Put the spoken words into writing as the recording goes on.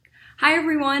Hi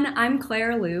everyone, I'm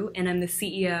Claire Liu and I'm the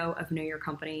CEO of Know Your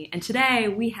Company. And today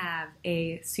we have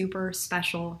a super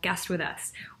special guest with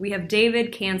us. We have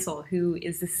David Cancel, who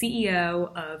is the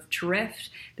CEO of Drift,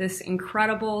 this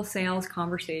incredible sales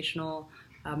conversational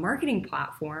marketing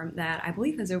platform that I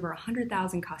believe has over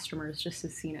 100,000 customers, just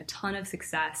has seen a ton of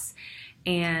success.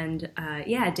 And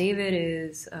David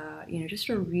is just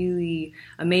a really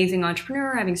amazing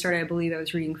entrepreneur. Having started, I believe I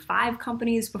was reading 5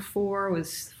 companies before,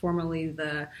 was formerly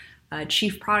the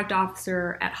Chief Product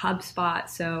Officer at HubSpot.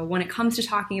 So when it comes to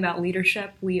talking about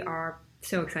leadership, we are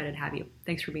so excited to have you.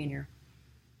 Thanks for being here.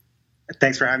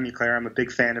 Thanks for having me, Claire. I'm a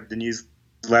big fan of the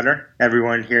newsletter.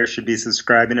 Everyone here should be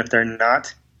subscribing if they're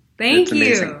not. Thank you.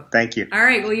 Amazing. Thank you. All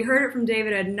right. Well, you heard it from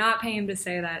David. I did not pay him to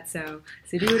say that, so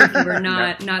do it if you were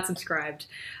not subscribed.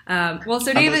 So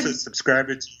David, I'm also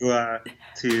subscribed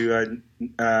to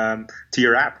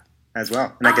your app as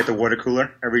well, and I get the water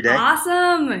cooler every day.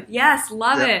 Awesome. Yes,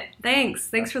 love it. Thanks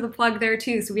for the plug there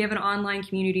too. So we have an online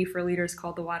community for leaders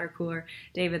called the Water Cooler.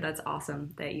 David, that's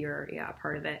awesome that you're a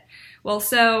part of it. Well,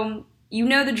 so you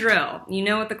know the drill. You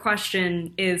know what the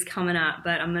question is coming up,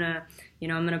 but I'm gonna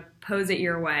pose it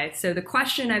your way. So the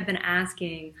question I've been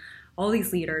asking all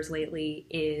these leaders lately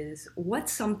is,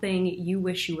 what's something you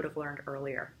wish you would have learned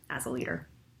earlier as a leader?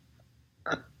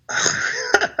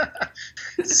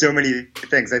 So many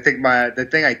things. I think the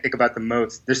thing I think about the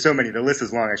most, there's so many, the list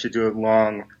is long. I should do a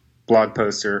long blog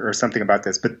post or something about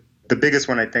this. But the biggest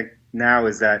one I think now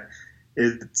is that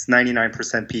it's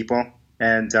 99% people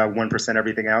and 1%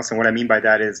 everything else. And what I mean by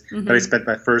that is that I spent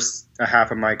my first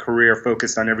half of my career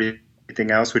focused on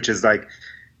everything else, which is like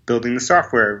building the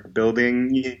software,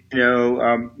 building,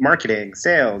 marketing,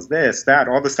 sales, this, that,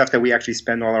 all the stuff that we actually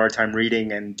spend all our time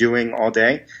reading and doing all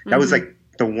day. That was like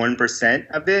the 1%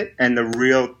 of it. And the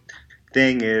real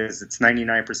thing is it's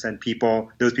 99% people,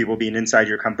 those people being inside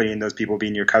your company and those people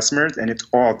being your customers. And it's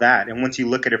all that. And once you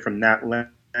look at it from that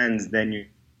lens, then you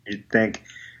think,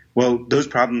 well, those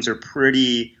problems are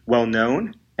pretty well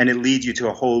known. And it leads you to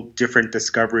a whole different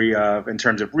discovery in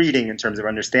terms of reading, in terms of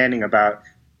understanding about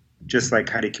just like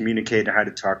how to communicate and how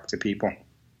to talk to people.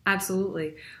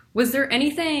 Absolutely. Was there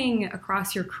anything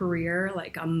across your career,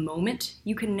 like a moment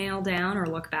you can nail down or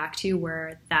look back to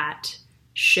where that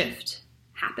shift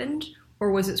happened?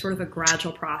 Or was it sort of a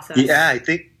gradual process? Yeah, I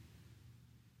think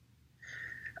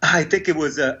it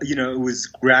was, it was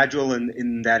gradual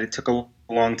in that it took a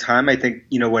long time. I think,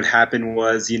 what happened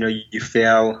was, you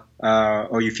fail,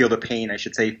 or you feel the pain, I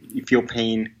should say. You feel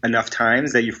pain enough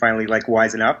times that you finally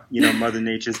wisen up. Mother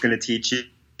Nature's going to teach you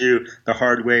the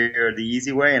hard way or the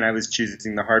easy way, and I was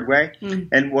choosing the hard way.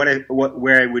 And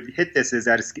where I would hit this is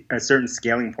at a certain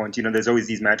scaling point. There's always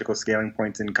these magical scaling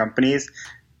points in companies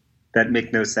that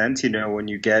make no sense. When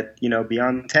you get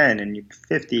beyond 10 and you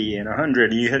 50 and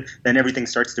 100, and then everything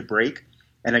starts to break.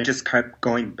 And I just kept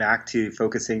going back to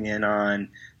focusing in on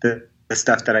the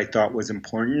stuff that I thought was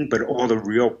important, but all the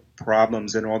real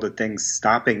problems and all the things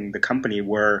stopping the company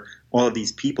were all of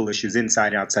these people issues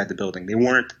inside, outside the building. They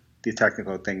weren't the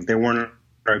technical things. They weren't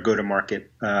our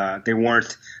go-to-market. They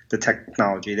weren't the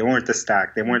technology. They weren't the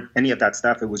stack. They weren't any of that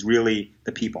stuff. It was really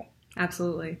the people.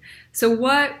 Absolutely. So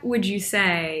what would you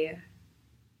say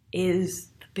is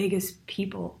the biggest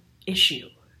people issue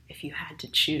if you had to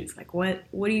choose? What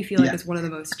do you feel like is one of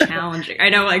the most challenging? I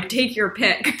know, take your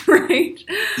pick, right?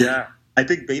 Yeah. I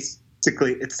think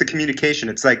basically it's the communication.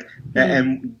 It's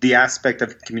and the aspect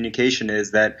of communication is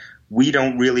that we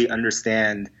don't really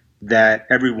understand that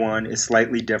everyone is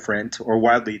slightly different or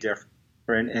wildly different,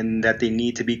 and that they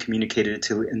need to be communicated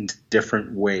to in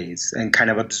different ways and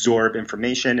kind of absorb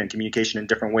information and communication in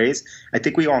different ways. I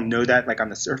think we all know that, on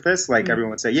the surface, everyone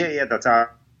would say, yeah, that's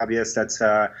obvious. That's,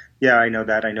 I know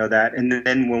that. And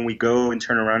then when we go and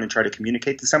turn around and try to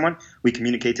communicate to someone, we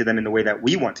communicate to them in the way that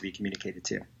we want to be communicated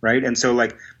to, right? And so,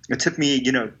 it took me,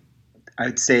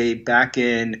 I'd say back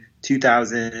in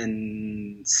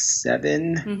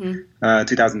 2007,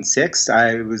 2006,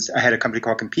 I had a company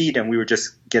called Compete, and we were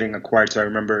just getting acquired. So I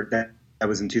remember that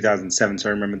was in 2007. So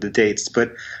I remember the dates.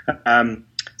 But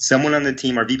someone on the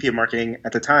team, our VP of marketing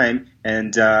at the time,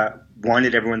 and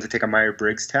wanted everyone to take a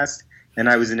Myers-Briggs test. And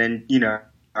I was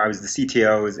I was the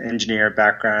CTO, I was an engineer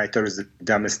background. I thought it was the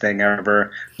dumbest thing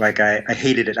ever. I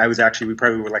hated it. We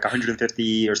probably were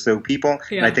 150 or so people.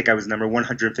 Yeah. And I think I was number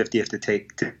 150th to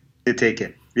take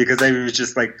it because I was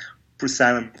just for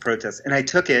silent protest. And I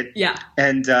took it. Yeah.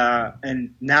 And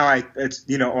now it's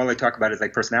all I talk about is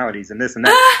personalities and this and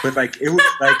that. But it was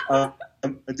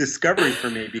a discovery for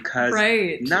me because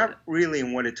not really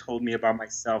in what it told me about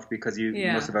myself, because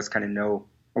most of us kind of know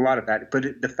a lot of that,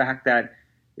 but the fact that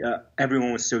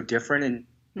everyone was so different, and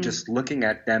just looking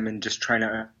at them and just trying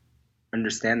to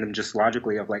understand them just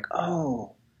logically of like,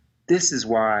 oh, this is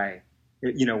why,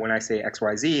 when I say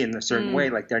XYZ in a certain way,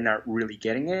 like they're not really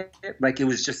getting it. Like it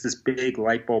was just this big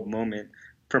light bulb moment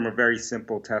from a very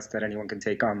simple test that anyone can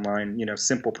take online,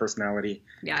 simple personality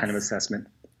kind of assessment.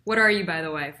 What are you, by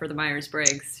the way, for the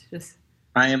Myers-Briggs?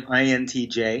 I am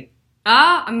INTJ.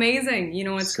 Ah, amazing. You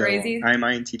know what's crazy? I'm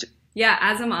INTJ. Yeah,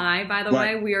 as am I, by the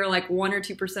way. We are like 1 or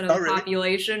 2% of the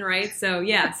population, right? So,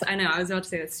 yes, I know. I was about to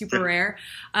say that's super rare.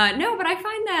 No, but I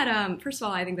find that, first of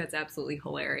all, I think that's absolutely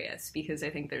hilarious because I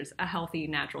think there's a healthy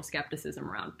natural skepticism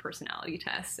around personality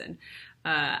tests. And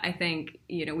I think,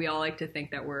 we all like to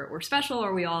think that we're special,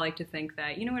 or we all like to think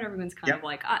that, everyone's kind of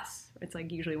like us. It's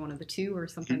like usually one of the two, or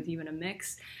sometimes even a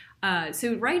mix.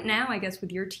 So right now, I guess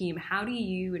with your team, how do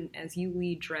you, and as you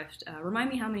lead Drift, remind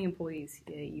me how many employees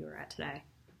you are at today?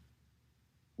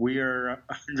 We are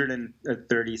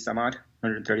 130 some odd,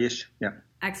 130-ish, yeah.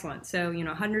 Excellent. So,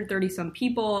 130 some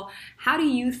people. How do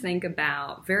you think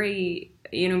about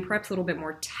perhaps a little bit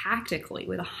more tactically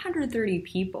with 130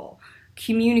 people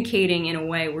communicating in a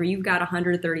way where you've got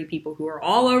 130 people who are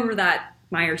all over that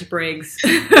Myers-Briggs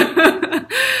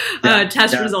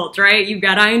test results, right? You've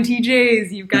got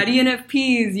INTJs, you've got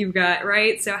ENFPs, you've got,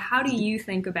 right? So how do you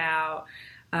think about,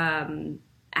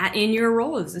 in your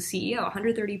role as the CEO,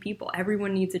 130 people,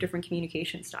 everyone needs a different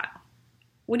communication style.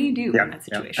 What do you do in that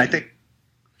situation? I think,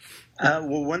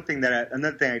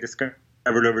 another thing I discovered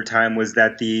over time was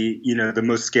that the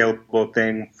most scalable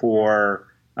thing for,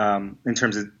 in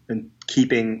terms of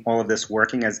keeping all of this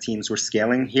working as teams were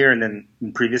scaling here and then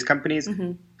in previous companies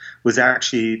was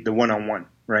actually the one-on-one,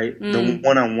 right? The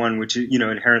one-on-one, which,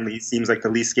 inherently seems like the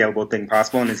least scalable thing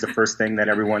possible and is the first thing that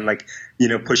everyone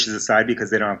pushes aside because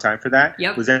they don't have time for that.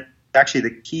 Was that actually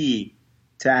the key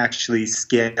to actually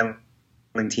scaling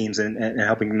teams and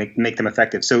helping make them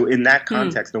effective. So in that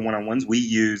context, the one-on-ones, we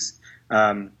use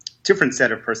different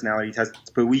set of personality tests,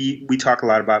 but we talk a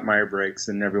lot about Myers-Briggs,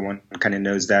 and everyone kind of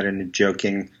knows that and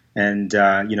joking and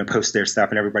post their stuff,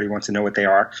 and everybody wants to know what they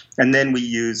are. And then we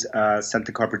use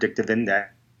something called predictive index,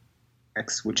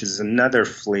 which is another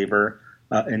flavor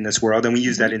in this world, and we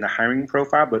use that in the hiring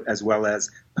profile, but as well as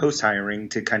post-hiring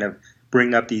to kind of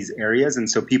bring up these areas. And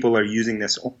so people are using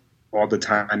this all the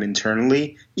time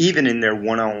internally, even in their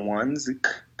one-on-ones,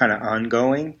 kind of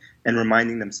ongoing, and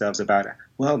reminding themselves about,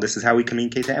 well, this is how we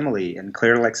communicate to Emily, and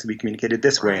Claire likes to be communicated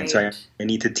this way, and so I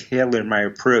need to tailor my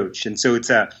approach. And so it's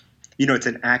an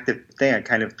active thing. I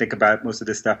kind of think about most of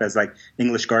this stuff as like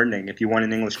English gardening. If you want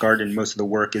an English garden, most of the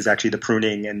work is actually the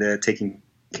pruning and the taking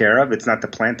care of. It's not the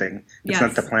planting. It's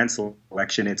not the plant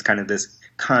selection. It's kind of this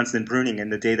constant pruning,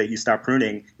 and the day that you stop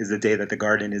pruning is the day that the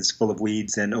garden is full of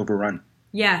weeds and overrun.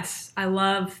 Yes, I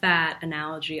love that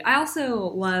analogy. I also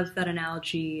love that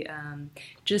analogy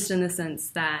just in the sense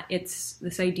that it's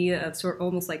this idea of sort of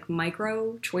almost like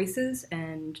micro choices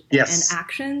and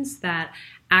actions that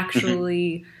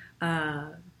actually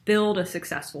build a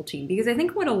successful team. Because I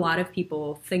think what a lot of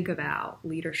people think about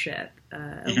leadership,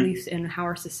 at least in how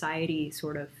our society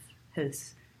sort of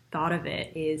has thought of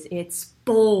it, is it's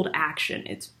bold action,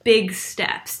 it's big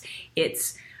steps,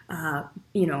 it's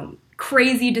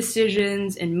crazy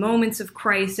decisions and moments of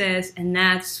crisis, and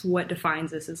that's what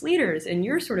defines us as leaders. And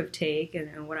your sort of take,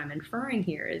 and what I'm inferring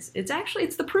here, is it's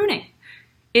the pruning.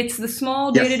 It's the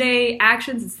small day-to-day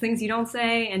actions, it's things you don't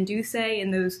say and do say in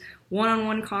those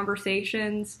one-on-one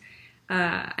conversations.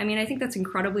 I think that's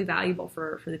incredibly valuable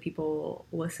for the people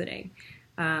listening.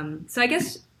 So I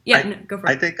guess, go for it.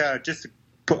 I think just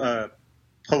to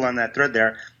pull on that thread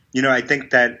there, I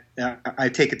think that I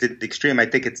take it to the extreme. I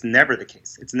think it's never the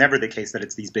case. It's never the case that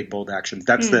it's these big, bold actions.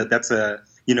 That's a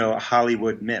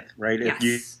Hollywood myth, right? Yes.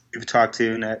 If you've talked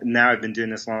to, now I've been doing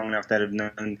this long enough that I've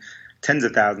known tens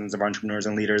of thousands of entrepreneurs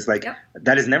and leaders.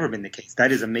 That has never been the case.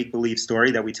 That is a make-believe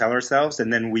story that we tell ourselves,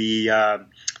 and then we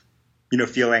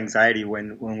feel anxiety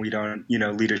when we don't,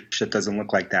 leadership doesn't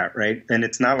look like that, right? And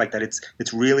it's not like that.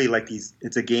 It's really like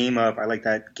it's a game of, I like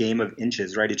that game of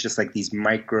inches, right? It's just like these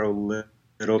micro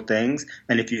little things,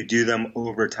 and if you do them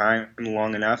over time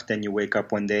long enough, then you wake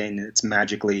up one day and it's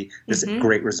magically this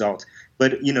great result.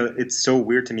 But it's so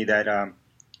weird to me that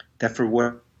that for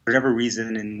whatever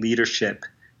reason in leadership,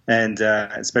 and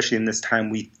especially in this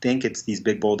time, we think it's these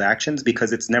big bold actions,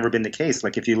 because it's never been the case.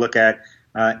 Like if you look at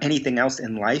anything else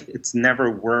in life, it's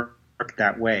never worked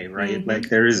that way, right? Like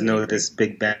there is no this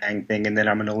big bang thing, and then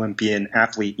I'm an Olympian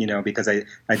athlete, because I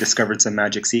discovered some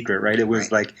magic secret, right? It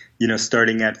was like,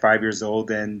 starting at 5 years old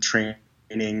and training,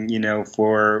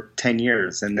 for 10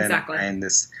 years, and then and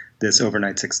this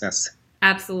overnight success.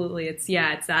 Absolutely. It's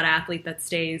that athlete that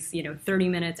stays, 30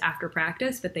 minutes after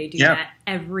practice, but they do Yeah. that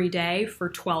every day for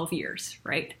 12 years,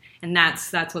 right? And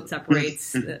that's what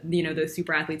separates, those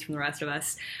super athletes from the rest of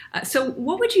us. So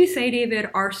what would you say,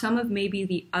 David, are some of maybe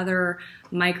the other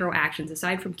micro actions,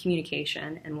 aside from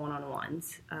communication and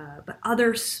one-on-ones, but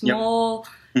other small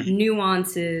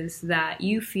nuances that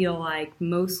you feel like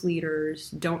most leaders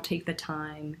don't take the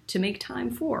time to make time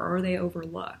for, or they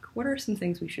overlook? What are some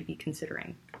things we should be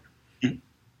considering?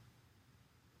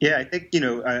 Yeah, I think,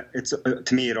 it's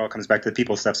to me, it all comes back to the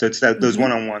people stuff. So it's those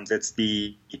one-on-ones. It's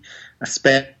the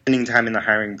spending time in the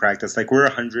hiring practice. Like we're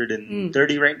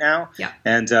 130 right now,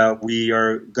 and we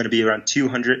are going to be around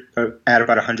 200, add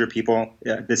about 100 people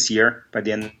this year by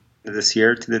the end of this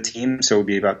year to the team. So it'll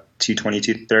be about 220,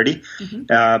 230.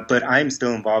 But I'm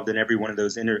still involved in every one of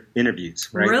those interviews,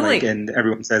 right? Really? And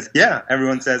everyone says,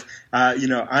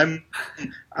 I'm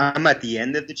at the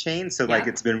end of the chain. So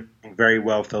it's been very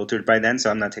well filtered by then. So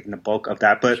I'm not taking the bulk of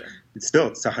that, but it's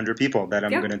 100 people that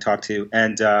I'm going to talk to.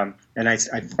 And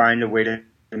I find a way to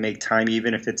make time,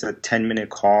 even if it's a 10-minute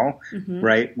call,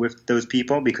 right, with those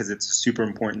people, because it's a super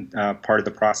important part of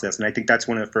the process. And I think that's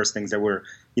one of the first things that we're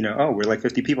like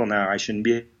 50 people now. I shouldn't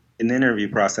be in the interview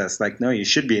process. Like, no, you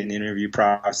should be in the interview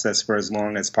process for as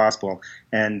long as possible.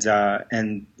 And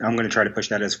I'm going to try to push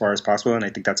that as far as possible. And I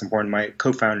think that's important. My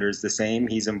co-founder is the same.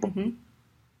 He's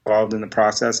involved in the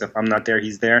process. If I'm not there,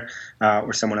 he's there,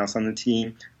 or someone else on the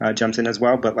team jumps in as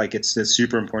well. But it's a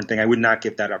super important thing. I would not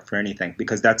give that up for anything,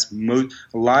 because that's a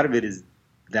lot of it is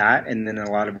that, and then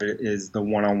a lot of it is the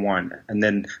one-on-one, and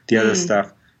then the other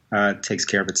stuff takes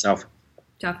care of itself.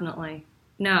 Definitely.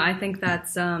 No, I think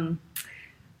that's.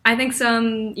 I think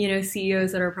some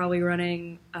CEOs that are probably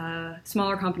running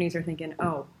smaller companies are thinking,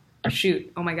 oh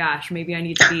my gosh, maybe I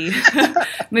need to be,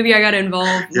 maybe I got to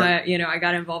involve I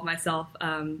got to involve myself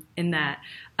in that.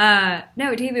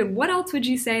 No, David, what else would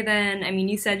you say then? I mean,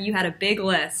 you said you had a big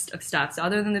list of stuff. So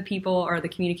other than the people or the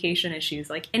communication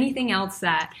issues, like anything else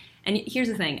that, and here's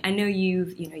the thing, I know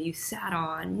you've sat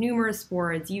on numerous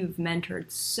boards, you've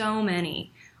mentored so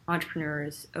many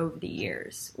entrepreneurs over the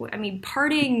years. I mean,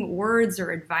 parting words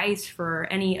or advice for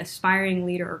any aspiring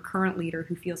leader or current leader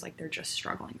who feels like they're just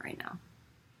struggling right now.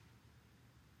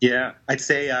 Yeah, I'd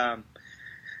say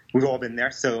we've all been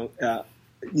there. So,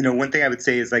 one thing I would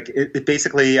say is it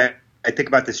basically, I think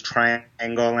about this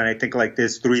triangle, and I think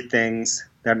there's three things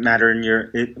that matter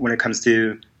when it comes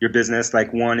to your business.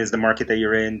 Like, one is the market that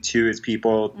you're in, two is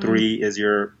people, three is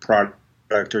your product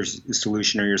or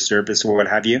solution or your service or what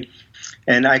have you.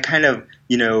 And I kind of,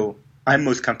 I'm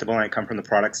most comfortable when I come from the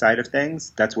product side of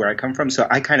things. That's where I come from. So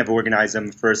I kind of organize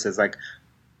them first as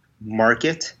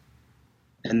market,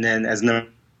 and then as the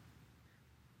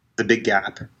big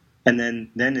gap, and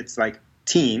then it's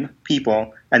team,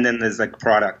 people, and then there's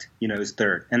product, is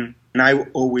third. And I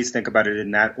always think about it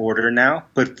in that order now.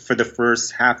 But for the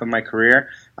first half of my career,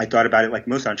 I thought about it like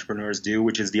most entrepreneurs do,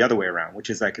 which is the other way around, which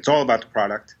is it's all about the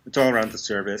product, it's all around the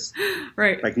service.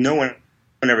 Right. No one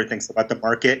ever thinks about the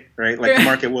market, right? The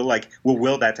market will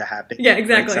will that to happen. Yeah,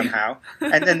 exactly. Somehow.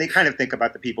 And then they kind of think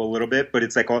about the people a little bit, but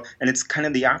it's and it's kind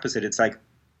of the opposite. It's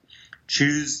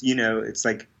choose, it's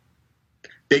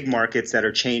big markets that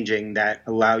are changing that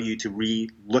allow you to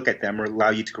re-look at them or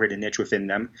allow you to create a niche within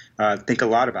them. Think a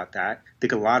lot about that.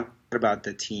 Think a lot about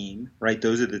the team, right?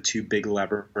 Those are the two big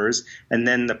levers. And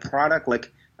then the product,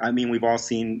 we've all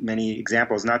seen many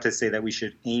examples, not to say that we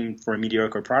should aim for a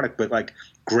mediocre product, but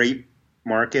great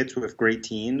markets with great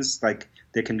teams,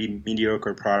 there can be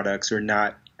mediocre products or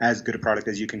not as good a product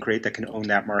as you can create that can own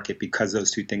that market, because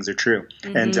those two things are true.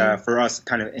 And for us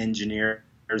kind of engineers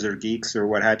or geeks or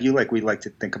what have you, we like to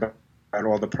think about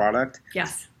all the product.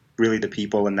 Yes. Really the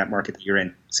people in that market that you're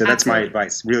in. So that's my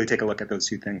advice. Really take a look at those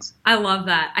two things. I love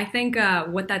that. I think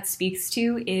what that speaks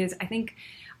to is, I think,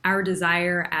 our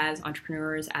desire as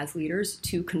entrepreneurs, as leaders,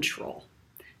 to control.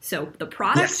 So the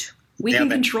product, we can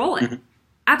control it.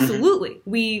 Absolutely.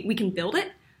 We can build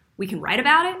it. We can write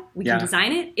about it. We can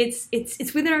design it.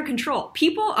 It's within our control.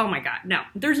 People, oh my God, no.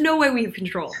 There's no way we have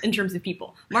control in terms of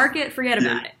people. Market, forget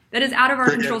about it. That is out of our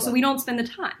control, so we don't spend the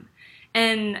time.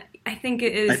 And I think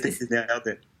it is. I think you nailed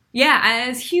it. Yeah,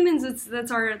 as humans, that's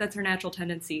our natural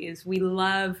tendency, is we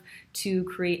love to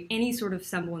create any sort of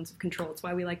semblance of control. It's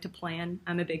why we like to plan.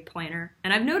 I'm a big planner.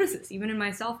 And I've noticed this, even in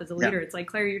myself as a leader. It's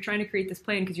Claire, you're trying to create this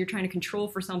plan because you're trying to control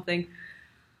for something,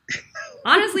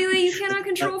 honestly, that you cannot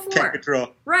control for. Can't control.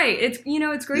 Right.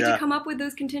 It's great to come up with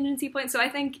those contingency plans. So I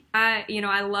think, I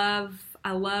love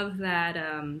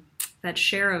that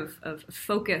share of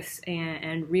focus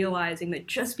and realizing that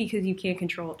just because you can't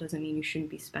control it doesn't mean you shouldn't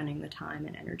be spending the time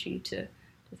and energy to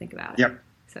think about it. Yep.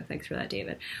 So thanks for that,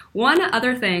 David. One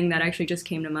other thing that actually just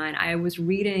came to mind, I was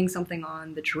reading something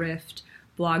on the Drift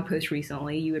blog post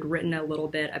recently. You had written a little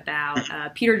bit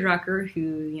about Peter Drucker,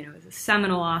 who is a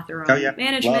seminal author on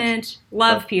management.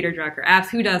 Love Peter Drucker.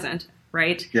 Who doesn't,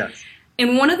 right? Yes.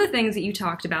 And one of the things that you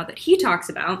talked about, that he talks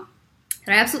about,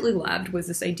 that I absolutely loved, was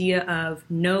this idea of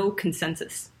no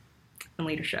consensus in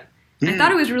leadership. I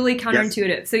thought it was really counterintuitive.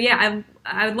 Yes. So yeah,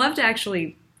 I would love to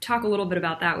actually talk a little bit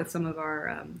about that with some of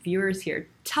our viewers here.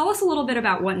 Tell us a little bit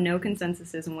about what no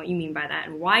consensus is and what you mean by that,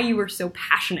 and why you were so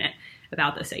passionate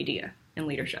about this idea in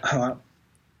leadership. I love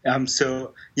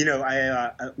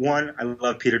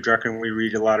Peter Drucker, and we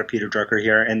read a lot of Peter Drucker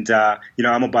here. And,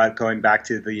 I'm about going back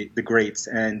to the greats,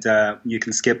 and you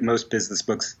can skip most business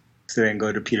books today and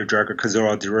go to Peter Drucker because they're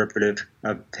all derivative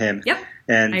of him. Yep.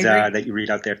 And that you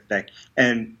read out there today.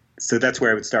 And so that's where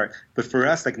I would start. But for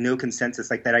us, like no consensus,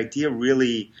 like that idea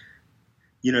really,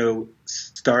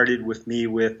 started with me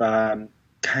with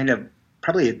kind of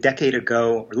probably a decade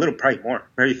ago, or a little probably more,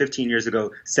 maybe 15 years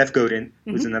ago. Seth Godin,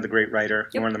 who's another great writer,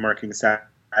 more on the marketing side,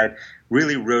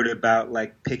 really wrote about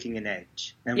like picking an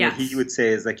edge. And what he would say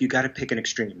is like, you got to pick an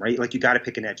extreme, right? Like you got to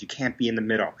pick an edge. You can't be in the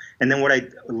middle. And then what I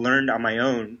learned on my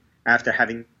own after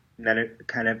having that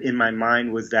kind of in my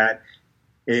mind was that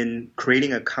in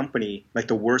creating a company, like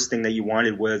the worst thing that you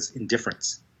wanted was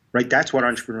indifference, right? That's what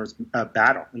entrepreneurs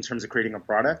battle in terms of creating a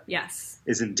product. Yes.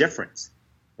 Is indifference,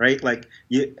 right? Like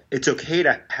it's okay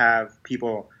to have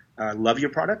people love your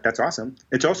product. That's awesome.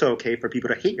 It's also okay for people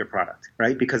to hate your product,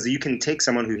 right? Because you can take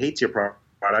someone who hates your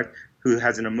product, who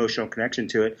has an emotional connection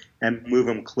to it, and move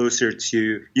them closer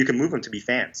to, you can move them to be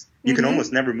fans. You can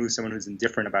almost never move someone who's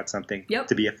indifferent about something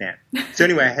to be a fan. So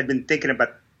anyway, I had been thinking about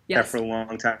that for a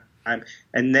long time.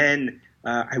 And then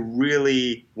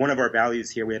one of our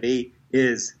values here, we have 8,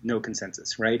 is no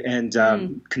consensus, right? And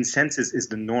consensus is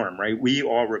the norm, right? We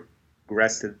all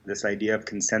regress to this idea of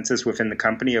consensus within the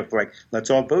company of like, let's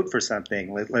all vote for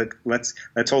something.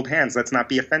 Let's hold hands. Let's not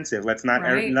be offensive. Let's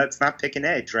not pick an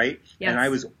edge, right? Yes. And I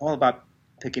was all about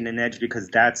picking an edge because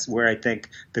that's where I think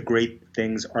the great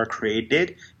things are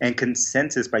created. And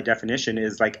consensus, by definition,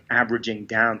 is like averaging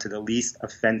down to the least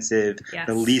offensive,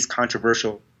 the least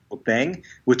controversial thing,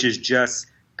 which is just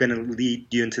going to lead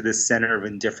you into this center of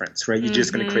indifference, right? You're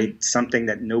just going to create something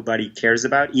that nobody cares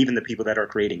about, even the people that are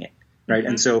creating it, right?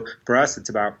 And so for us, it's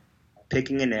about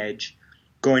picking an edge,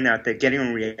 going out there, getting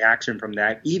a reaction from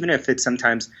that, even if it's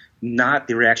sometimes not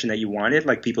the reaction that you wanted,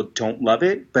 like people don't love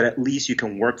it, but at least you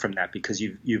can work from that because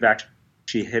you've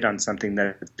actually hit on something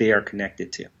that they are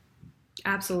connected to.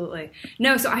 Absolutely.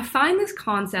 No, so I find this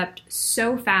concept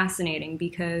so fascinating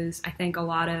because I think a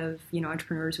lot of,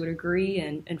 entrepreneurs would agree.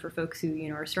 And for folks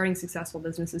who, are starting successful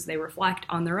businesses, they reflect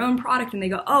on their own product and they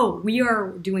go, oh, we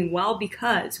are doing well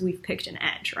because we've picked an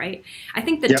edge, right? I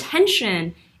think the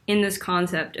tension in this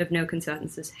concept of no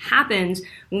consensus happens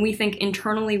when we think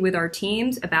internally with our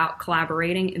teams about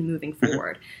collaborating and moving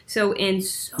forward. So in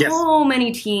so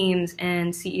many teams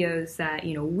and CEOs that,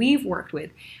 we've worked with,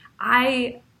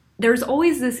 there's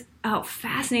always this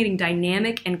fascinating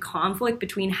dynamic and conflict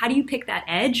between how do you pick that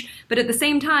edge, but at the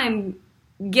same time,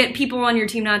 get people on your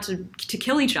team not to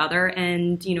kill each other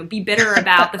and, be bitter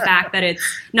about the fact that it's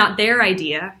not their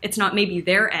idea. It's not maybe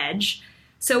their edge.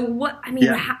 So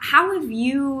how have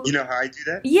you... You know how I do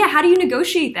that? Yeah, how do you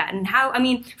negotiate that?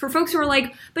 And for folks who are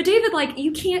like, but David,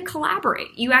 you can't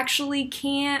collaborate. You actually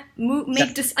can't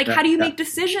how do you make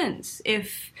decisions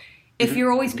if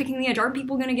you're always picking the edge? Aren't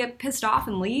people going to get pissed off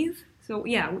and leave? So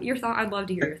yeah, your thought. I'd love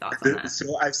to hear your thoughts on that.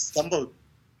 So I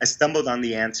stumbled on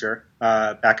the answer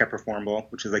back at Performable,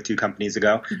 which was like 2 companies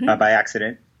ago, by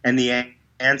accident. And the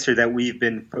answer that we've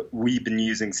been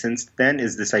using since then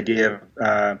is this idea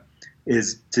of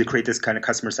is to create this kind of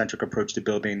customer-centric approach to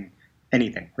building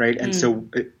anything, right? And so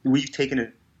we've taken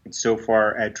it so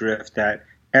far at Drift that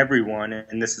everyone,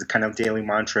 and this is kind of daily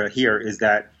mantra here, is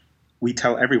that we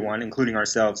tell everyone, including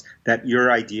ourselves, that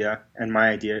your idea and my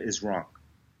idea is wrong.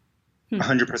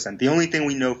 100%. The only thing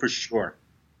we know for sure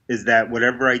is that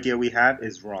whatever idea we have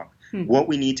is wrong. What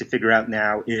we need to figure out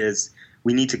now is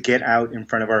we need to get out in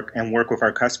front of and work with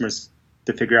our customers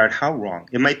to figure out how wrong.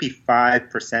 It might be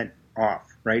 5% off,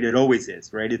 right? It always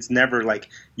is, right? It's never like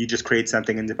you just create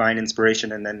something in divine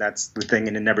inspiration and then that's the thing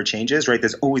and it never changes, right?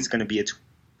 There's always going to be a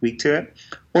tweak to it.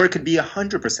 Or it could be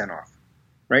 100% off.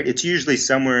 Right? It's usually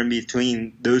somewhere in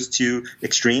between those 2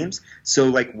 extremes. So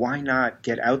why not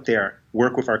get out there,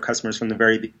 work with our customers from the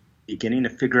very beginning to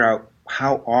figure out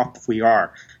how off we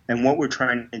are. And what we're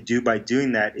trying to do by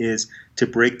doing that is to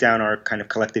break down our kind of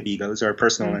collective egos, our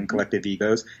personal and collective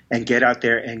egos, and get out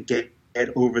there and get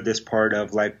over this part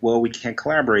of like, well, we can't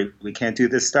collaborate, we can't do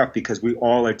this stuff because we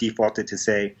all are defaulted to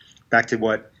say, back to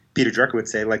what Peter Drucker would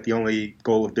say, like the only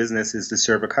goal of business is to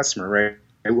serve a customer, right?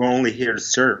 And we're only here to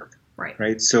serve,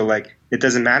 right? So like, it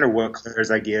doesn't matter what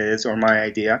Claire's idea is or my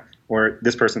idea or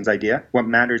this person's idea. What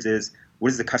matters is, what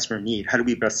does the customer need? How do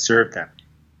we best serve them?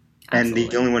 Absolutely.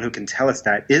 And the only one who can tell us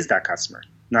that is that customer,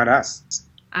 not us.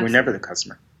 Absolutely. We're never the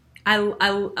customer. I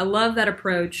love that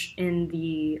approach in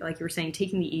the, like you were saying,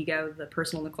 taking the ego, the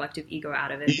personal and the collective ego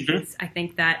out of it. Mm-hmm. Because I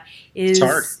think that is,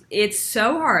 it's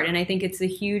so hard. And I think it's a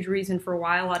huge reason for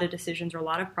why a lot of decisions or a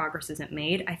lot of progress isn't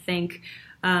made. I think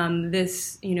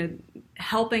this,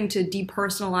 helping to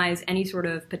depersonalize any sort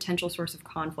of potential source of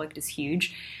conflict is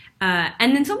huge.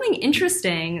 And then something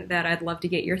interesting that I'd love to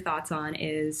get your thoughts on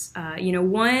is,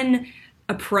 one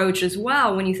approach as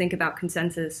well when you think about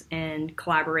consensus and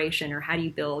collaboration, or how do you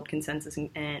build consensus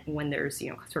and when there's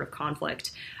sort of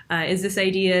conflict, is this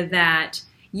idea that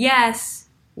yes,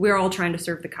 we're all trying to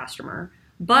serve the customer,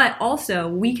 but also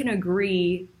we can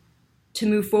agree to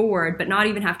move forward but not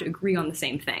even have to agree on the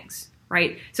same things,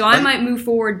 right? So I might move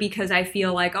forward because I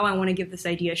feel like, I want to give this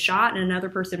idea a shot, and another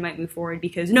person might move forward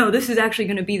because, no, this is actually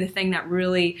going to be the thing that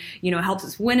really, helps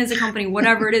us win as a company,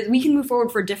 whatever it is. We can move forward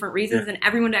for different reasons, and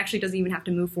everyone actually doesn't even have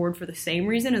to move forward for the same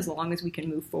reason as long as we can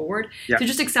move forward. Yeah. So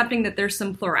just accepting that there's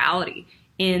some plurality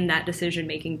in that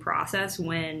decision-making process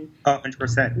when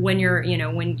 100%. When you're,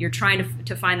 when you're trying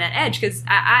to find that edge, because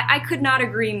I could not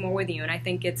agree more with you, and I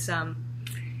think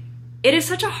it is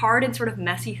such a hard and sort of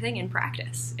messy thing in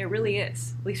practice. It really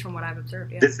is, at least from what I've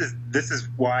observed. Yeah. This is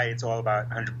why it's all about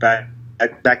 100%.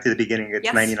 Back to the beginning, it's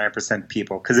 99%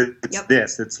 people, because it's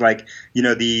this. It's like,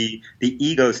 the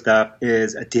ego stuff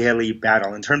is a daily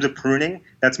battle. In terms of pruning,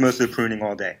 that's most of the pruning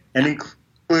all day, and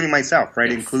including myself,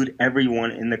 right? Yes. Include everyone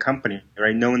in the company,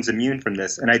 right? No one's immune from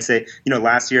this. And I'd say,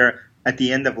 last year, at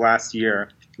the end of last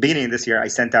year, beginning of this year, I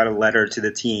sent out a letter to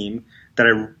the team that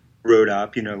I wrote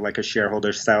up, like a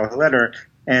shareholder style letter.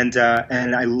 And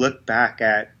I look back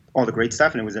at all the great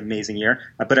stuff, and it was an amazing year.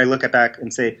 But I look back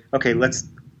and say, okay, let's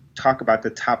talk about the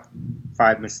top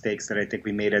 5 mistakes that I think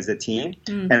we made as a team.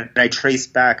 And I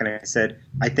traced back and I said,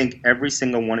 I think every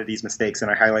single one of these mistakes,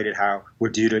 and I highlighted how, were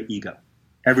due to ego.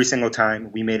 Every single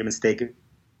time we made a mistake, it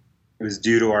was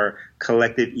due to our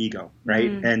collective ego, right?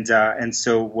 And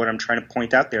so what I'm trying to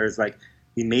point out there is like,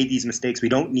 we made these mistakes. We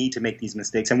don't need to make these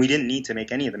mistakes. And we didn't need to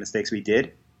make any of the mistakes we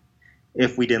did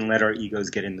if we didn't let our egos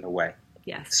get in the way.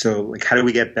 Yes. So like, how do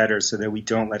we get better so that we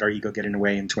don't let our ego get in the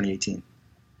way in 2018?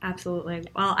 Absolutely.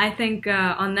 Well, I think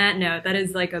on that note, that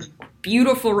is like a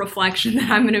beautiful reflection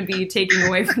that I'm going to be taking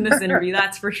away from this interview.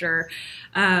 That's for sure.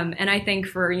 And I think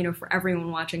for everyone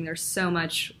watching, there's so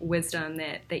much wisdom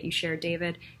that you shared,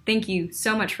 David. Thank you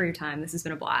so much for your time. This has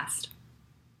been a blast.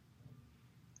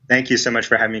 Thank you so much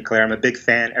for having me, Claire. I'm a big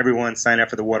fan. Everyone sign up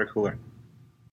for the water cooler.